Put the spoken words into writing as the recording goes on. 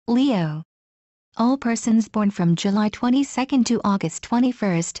Leo. All persons born from July 22nd to August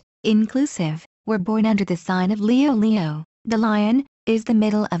 21st, inclusive, were born under the sign of Leo. Leo, the lion, is the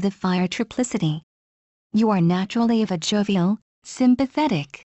middle of the fire triplicity. You are naturally of a jovial,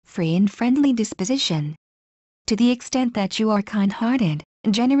 sympathetic, free and friendly disposition. To the extent that you are kind-hearted,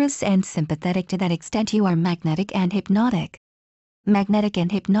 generous and sympathetic, to that extent you are magnetic and hypnotic. Magnetic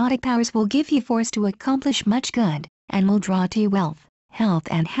and hypnotic powers will give you force to accomplish much good, and will draw to you wealth, health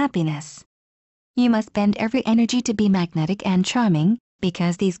and happiness. You must bend every energy to be magnetic and charming,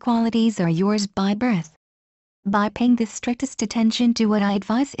 because these qualities are yours by birth. By paying the strictest attention to what I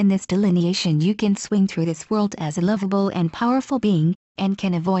advise in this delineation, you can swing through this world as a lovable and powerful being, and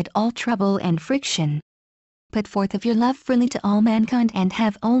can avoid all trouble and friction. Put forth of your love freely to all mankind and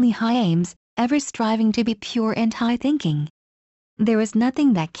have only high aims, ever striving to be pure and high-thinking. There is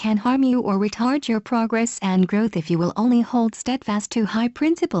nothing that can harm you or retard your progress and growth if you will only hold steadfast to high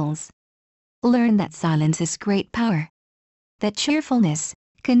principles. Learn that silence is great power. That cheerfulness,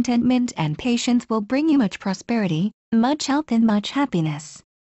 contentment and patience will bring you much prosperity, much health and much happiness.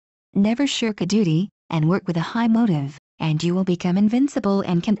 Never shirk a duty, and work with a high motive, and you will become invincible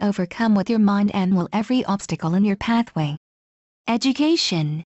and can overcome with your mind and will every obstacle in your pathway.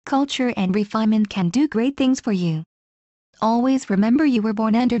 Education, culture and refinement can do great things for you. Always remember you were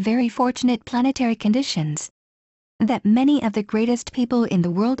born under very fortunate planetary conditions. That many of the greatest people in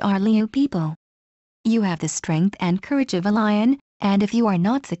the world are Leo people. You have the strength and courage of a lion, and if you are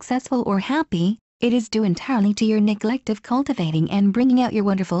not successful or happy, it is due entirely to your neglect of cultivating and bringing out your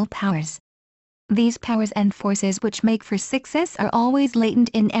wonderful powers. These powers and forces which make for success are always latent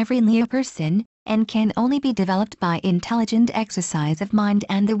in every Leo person, and can only be developed by intelligent exercise of mind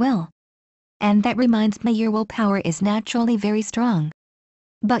and the will. And that reminds me, your willpower is naturally very strong.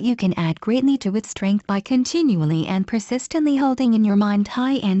 But you can add greatly to its strength by continually and persistently holding in your mind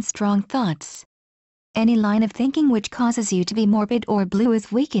high and strong thoughts. Any line of thinking which causes you to be morbid or blue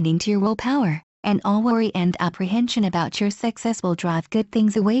is weakening to your willpower, and all worry and apprehension about your success will drive good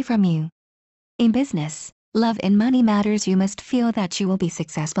things away from you. In business, love and money matters you must feel that you will be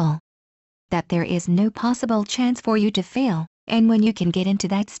successful. That there is no possible chance for you to fail, and when you can get into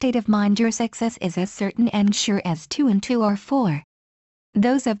that state of mind your success is as certain and sure as 2 and 2 are 4.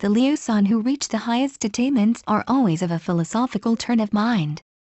 Those of the Leo sign who reach the highest attainments are always of a philosophical turn of mind.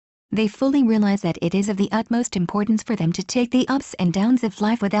 They fully realize that it is of the utmost importance for them to take the ups and downs of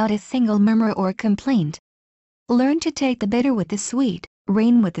life without a single murmur or complaint. Learn to take the bitter with the sweet,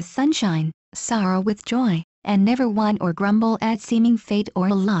 rain with the sunshine, sorrow with joy, and never whine or grumble at seeming fate or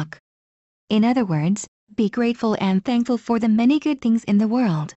luck. In other words, be grateful and thankful for the many good things in the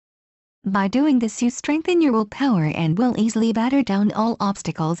world. By doing this you strengthen your willpower and will easily batter down all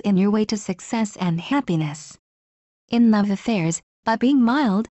obstacles in your way to success and happiness. In love affairs, by being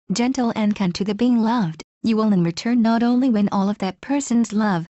mild, gentle and kind to the being loved, you will in return not only win all of that person's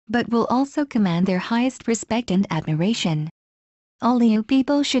love, but will also command their highest respect and admiration. All Leo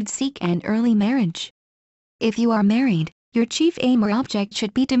people should seek an early marriage. If you are married, your chief aim or object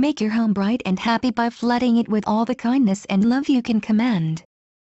should be to make your home bright and happy by flooding it with all the kindness and love you can command.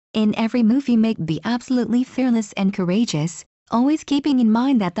 In every move you make, be absolutely fearless and courageous, always keeping in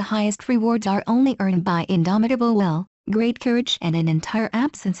mind that the highest rewards are only earned by indomitable will, great courage and an entire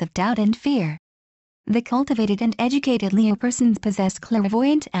absence of doubt and fear. The cultivated and educated Leo persons possess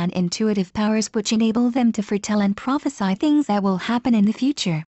clairvoyant and intuitive powers which enable them to foretell and prophesy things that will happen in the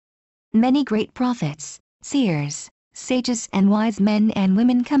future. Many great prophets, seers, sages and wise men and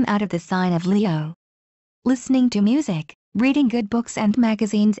women come out of the sign of Leo. Listening to music, reading good books and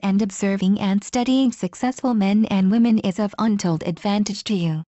magazines and observing and studying successful men and women is of untold advantage to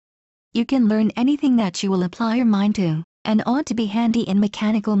you. You can learn anything that you will apply your mind to, and ought to be handy in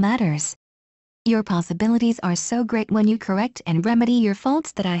mechanical matters. Your possibilities are so great when you correct and remedy your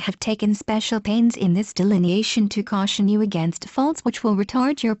faults that I have taken special pains in this delineation to caution you against faults which will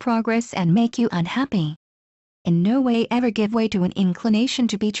retard your progress and make you unhappy. In no way ever give way to an inclination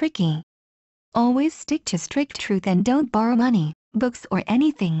to be tricky. Always stick to strict truth and don't borrow money, books or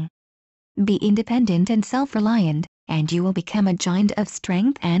anything. Be independent and self-reliant, and you will become a giant of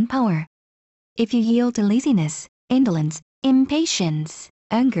strength and power. If you yield to laziness, indolence, impatience,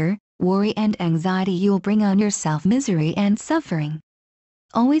 anger, worry and anxiety, you will bring on yourself misery and suffering.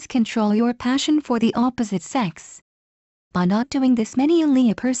 Always control your passion for the opposite sex. By not doing this, many a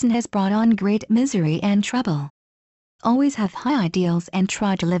Leo person has brought on great misery and trouble. Always have high ideals and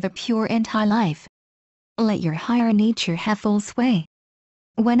try to live a pure and high life. Let your higher nature have full sway.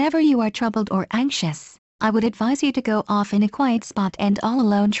 Whenever you are troubled or anxious, I would advise you to go off in a quiet spot and all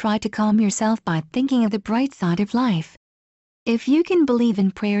alone try to calm yourself by thinking of the bright side of life. If you can believe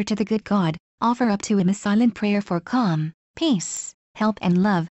in prayer to the good God, offer up to him a silent prayer for calm, peace, help and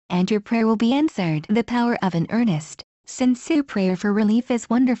love, and your prayer will be answered. The power of an earnest, sincere prayer for relief is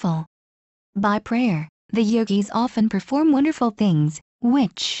wonderful. By prayer, the yogis often perform wonderful things,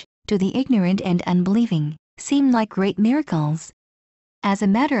 which, to the ignorant and unbelieving, seem like great miracles. As a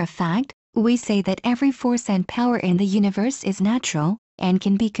matter of fact, we say that every force and power in the universe is natural, and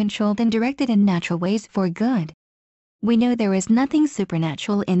can be controlled and directed in natural ways for good. We know there is nothing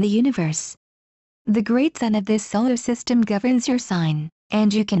supernatural in the universe. The great sun of this solar system governs your sign,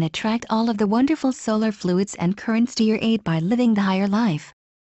 and you can attract all of the wonderful solar fluids and currents to your aid by living the higher life.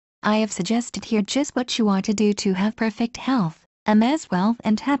 I have suggested here just what you are to do to have perfect health, amass wealth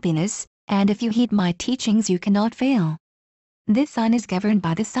and happiness, and if you heed my teachings you cannot fail. This sign is governed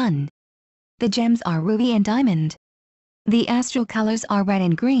by the sun. The gems are ruby and diamond. The astral colors are red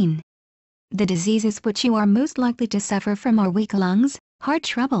and green. The diseases which you are most likely to suffer from are weak lungs, heart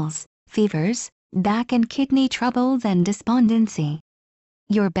troubles, fevers, back and kidney troubles and despondency.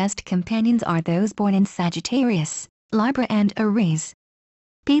 Your best companions are those born in Sagittarius, Libra and Aries.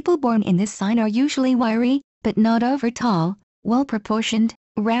 People born in this sign are usually wiry, but not over tall, well-proportioned,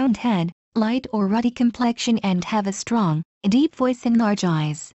 round head, light or ruddy complexion and have a strong, deep voice and large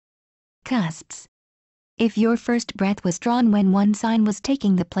eyes. Cusps. If your first breath was drawn when one sign was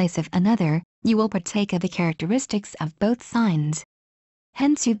taking the place of another, you will partake of the characteristics of both signs.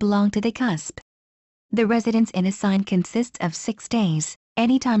 Hence you belong to the cusp. The residence in a sign consists of 6 days,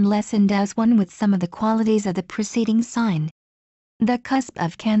 any time less endows one with some of the qualities of the preceding sign. The cusp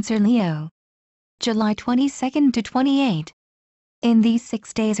of Cancer Leo. July 22 to 28. In these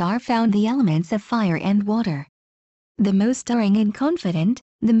 6 days are found the elements of fire and water. The most daring and confident,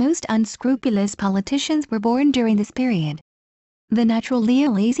 the most unscrupulous politicians were born during this period. The natural Leo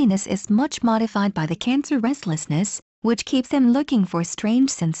laziness is much modified by the Cancer restlessness, which keeps them looking for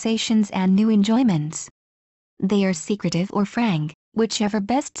strange sensations and new enjoyments. They are secretive or frank, whichever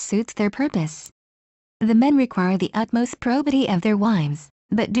best suits their purpose. The men require the utmost probity of their wives,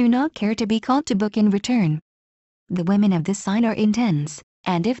 but do not care to be called to book in return. The women of this sign are intense,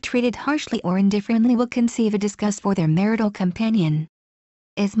 and if treated harshly or indifferently will conceive a disgust for their marital companion.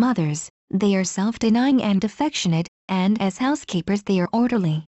 As mothers, they are self-denying and affectionate, and as housekeepers they are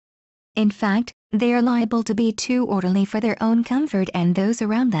orderly. In fact, they are liable to be too orderly for their own comfort and those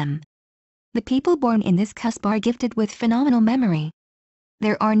around them. The people born in this cusp are gifted with phenomenal memory.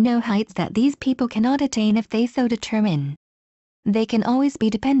 There are no heights that these people cannot attain if they so determine. They can always be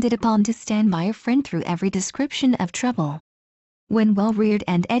depended upon to stand by a friend through every description of trouble. When well-reared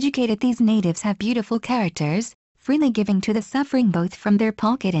and educated, these natives have beautiful characters, freely giving to the suffering both from their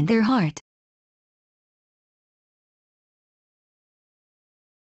pocket and their heart.